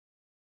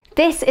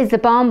This is the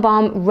Balm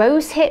Balm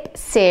Rosehip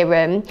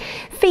Serum.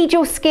 Feed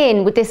your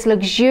skin with this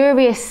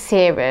luxurious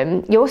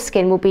serum. Your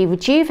skin will be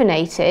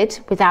rejuvenated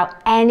without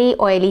any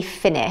oily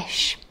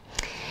finish.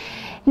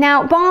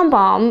 Now, Balm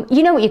Balm,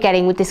 you know what you're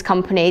getting with this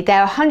company.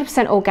 They're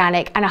 100%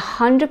 organic and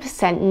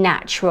 100%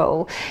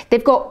 natural.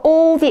 They've got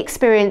all the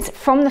experience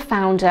from the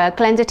founder,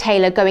 Glenda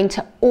Taylor, going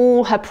to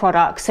all her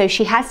products. So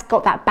she has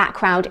got that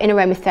background in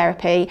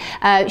aromatherapy.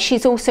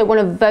 She's also one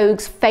of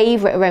Vogue's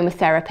favourite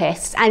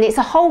aromatherapists. And it's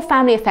a whole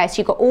family affair. So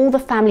you've got all the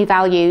family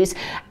values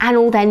and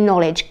all their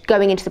knowledge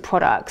going into the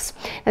products.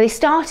 Now, they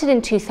started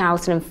in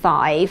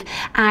 2005,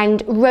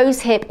 and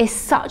Rosehip is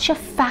such a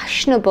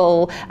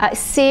fashionable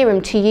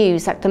serum to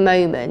use at the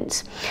moment.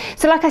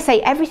 So like I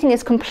say, everything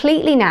is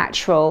completely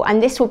natural,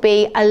 and this will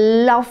be a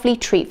lovely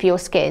treat for your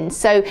skin.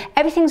 So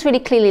everything's really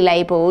clearly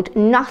labelled,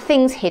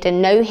 nothing's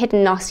hidden, no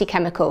hidden nasty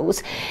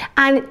chemicals.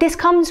 And this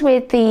comes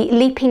with the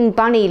Leaping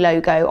Bunny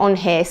logo on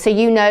here, so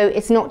you know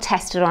it's not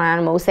tested on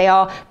animals. They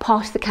are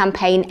part of the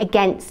campaign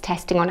against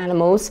testing on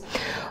animals.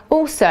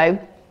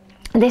 Also,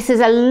 this is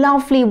a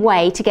lovely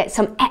way to get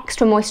some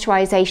extra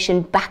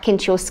moisturisation back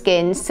into your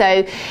skin.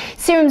 So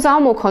serums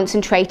are more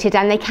concentrated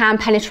and they can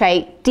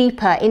penetrate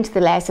deeper into the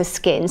layers of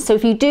skin. So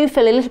if you do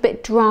feel a little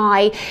bit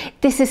dry,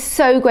 this is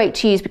so great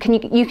to use because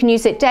you can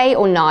use it day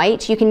or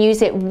night. You can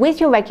use it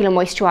with your regular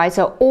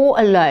moisturiser or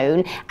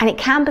alone, and it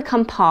can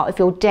become part of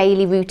your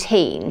daily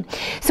routine.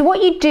 So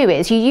what you do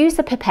is you use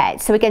the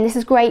pipette. So again, this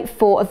is great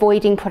for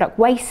avoiding product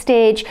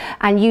wastage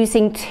and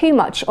using too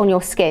much on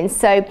your skin.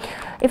 So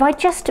if I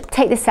just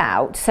take this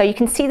out, so you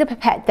can see the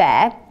pipette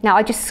there. Now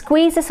I just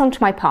squeeze this onto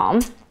my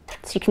palm,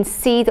 so you can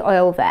see the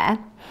oil there.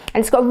 And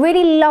it's got a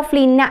really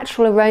lovely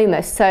natural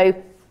aroma, so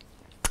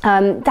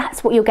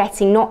that's what you're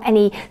getting, not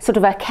any sort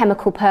of a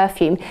chemical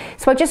perfume.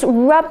 So I just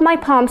rub my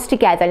palms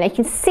together, and you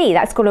can see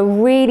that's gone a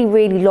really,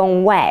 really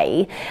long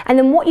way. And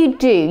then what you'd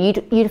do,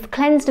 you'd have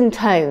cleansed and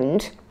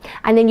toned,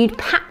 and then you'd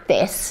pat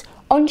this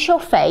onto your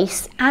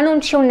face and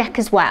onto your neck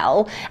as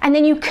well. And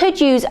then you could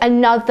use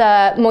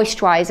another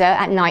moisturiser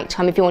at night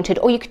time if you wanted,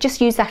 or you could just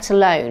use that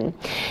alone.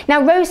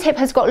 Now, Rosehip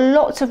has got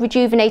lots of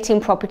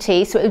rejuvenating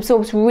properties, so it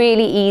absorbs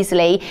really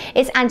easily.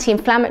 It's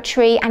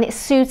anti-inflammatory and it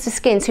soothes the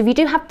skin. So if you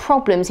do have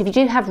problems, if you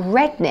do have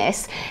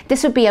redness,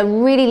 this would be a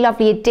really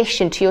lovely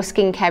addition to your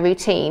skincare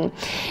routine.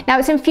 Now,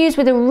 it's infused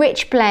with a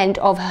rich blend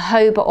of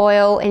jojoba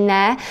oil in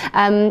there,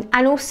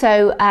 and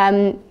also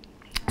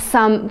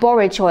some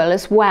borage oil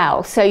as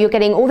well. So you're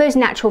getting all those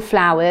natural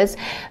flowers.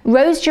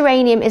 Rose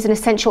geranium is an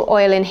essential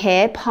oil in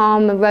here,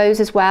 palmarosa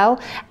as well,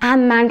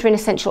 and mandarin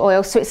essential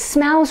oil. So it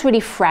smells really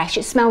fresh.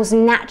 It smells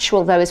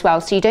natural though as well,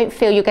 so you don't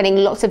feel you're getting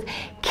lots of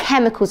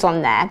chemicals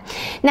on there.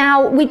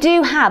 Now, we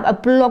do have a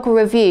blogger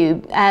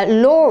review.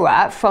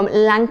 Laura from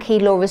Lanky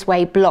Laura's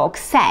Way blog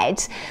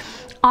said,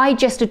 I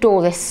just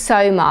adore this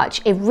so much.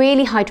 It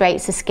really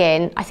hydrates the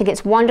skin. I think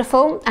it's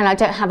wonderful, and I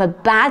don't have a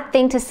bad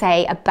thing to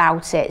say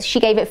about it. She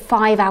gave it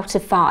 5 out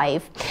of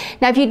 5.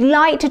 Now, if you'd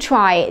like to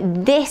try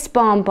this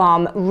Balm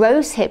Balm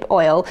Rosehip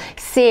Oil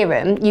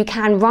Serum, you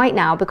can right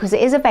now because it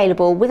is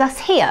available with us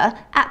here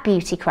at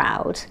Beauty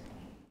Crowd.